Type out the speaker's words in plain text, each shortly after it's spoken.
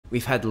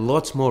We've had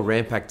lots more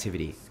ramp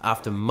activity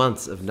after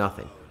months of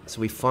nothing,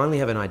 so we finally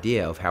have an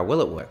idea of how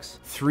well it works.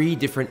 3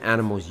 different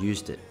animals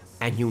used it,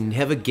 and you'll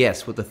never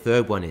guess what the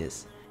third one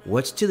is.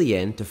 Watch to the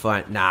end to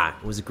find,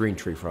 it was a green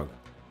tree frog.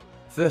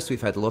 First,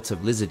 we've had lots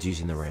of lizards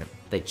using the ramp.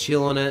 They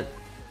chill on it,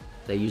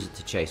 they use it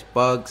to chase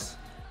bugs,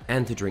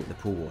 and to drink the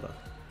pool water,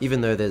 even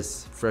though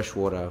there's fresh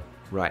water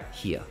right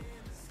here.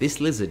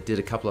 This lizard did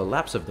a couple of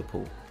laps of the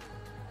pool,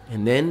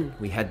 and then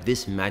we had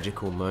this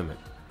magical moment.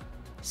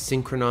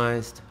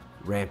 Synchronized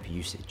ramp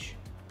usage.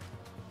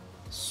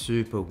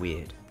 Super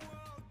weird.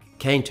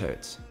 Cane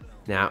toads.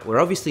 Now,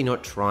 we're obviously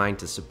not trying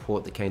to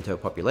support the cane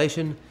toad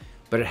population,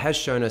 but it has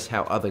shown us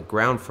how other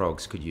ground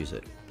frogs could use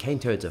it. Cane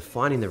toads are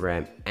finding the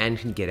ramp and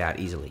can get out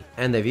easily,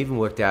 and they've even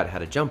worked out how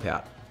to jump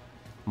out.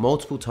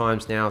 Multiple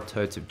times now,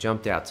 toads have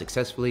jumped out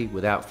successfully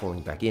without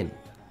falling back in.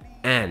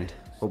 And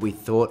what we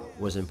thought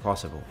was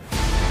impossible. He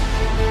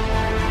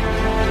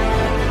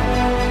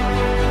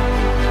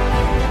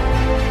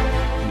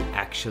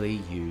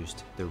actually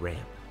used the ramp.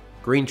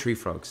 Green tree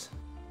frogs.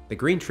 The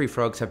green tree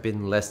frogs have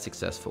been less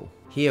successful.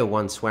 Here,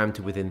 one swam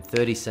to within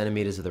 30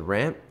 centimeters of the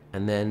ramp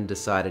and then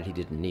decided he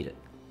didn't need it.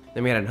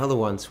 Then we had another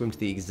one swim to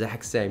the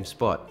exact same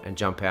spot and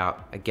jump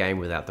out again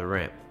without the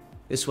ramp.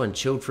 This one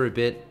chilled for a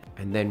bit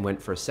and then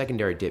went for a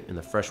secondary dip in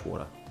the fresh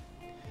water.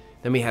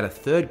 Then we had a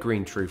third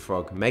green tree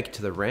frog make it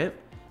to the ramp,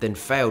 then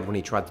failed when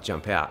he tried to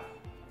jump out.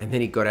 And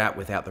then he got out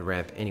without the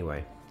ramp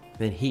anyway.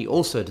 Then he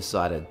also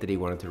decided that he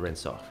wanted to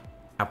rinse off.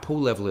 Our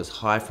pool level is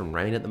high from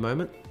rain at the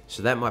moment,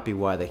 so that might be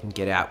why they can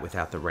get out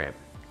without the ramp.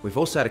 We've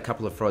also had a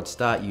couple of frogs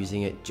start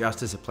using it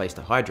just as a place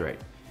to hydrate,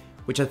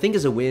 which I think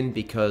is a win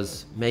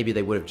because maybe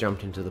they would have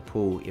jumped into the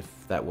pool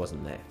if that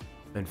wasn't there.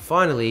 And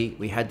finally,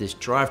 we had this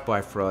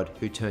drive-by frog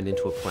who turned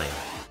into a plane.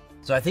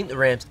 So I think the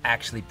ramp's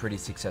actually pretty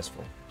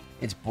successful.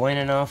 It's buoyant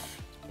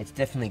enough, it's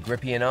definitely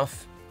grippy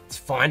enough, it's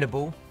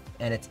findable,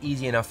 and it's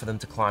easy enough for them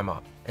to climb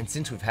up. And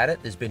since we've had it,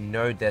 there's been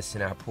no deaths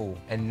in our pool,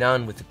 and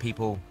none with the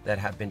people that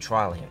have been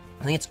trialing it.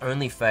 I think its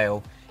only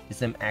fail is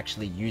them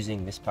actually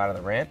using this part of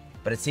the ramp,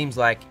 but it seems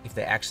like if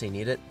they actually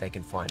need it, they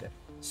can find it.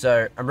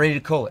 So I'm ready to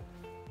call it.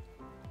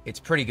 It's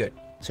pretty good.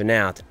 So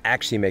now, to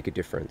actually make a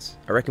difference,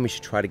 I reckon we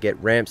should try to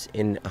get ramps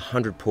in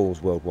 100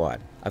 pools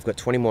worldwide. I've got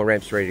 20 more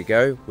ramps ready to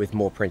go with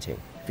more printing.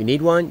 If you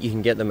need one, you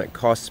can get them at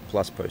cost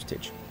plus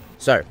postage.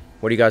 So,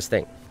 what do you guys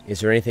think?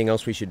 Is there anything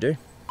else we should do?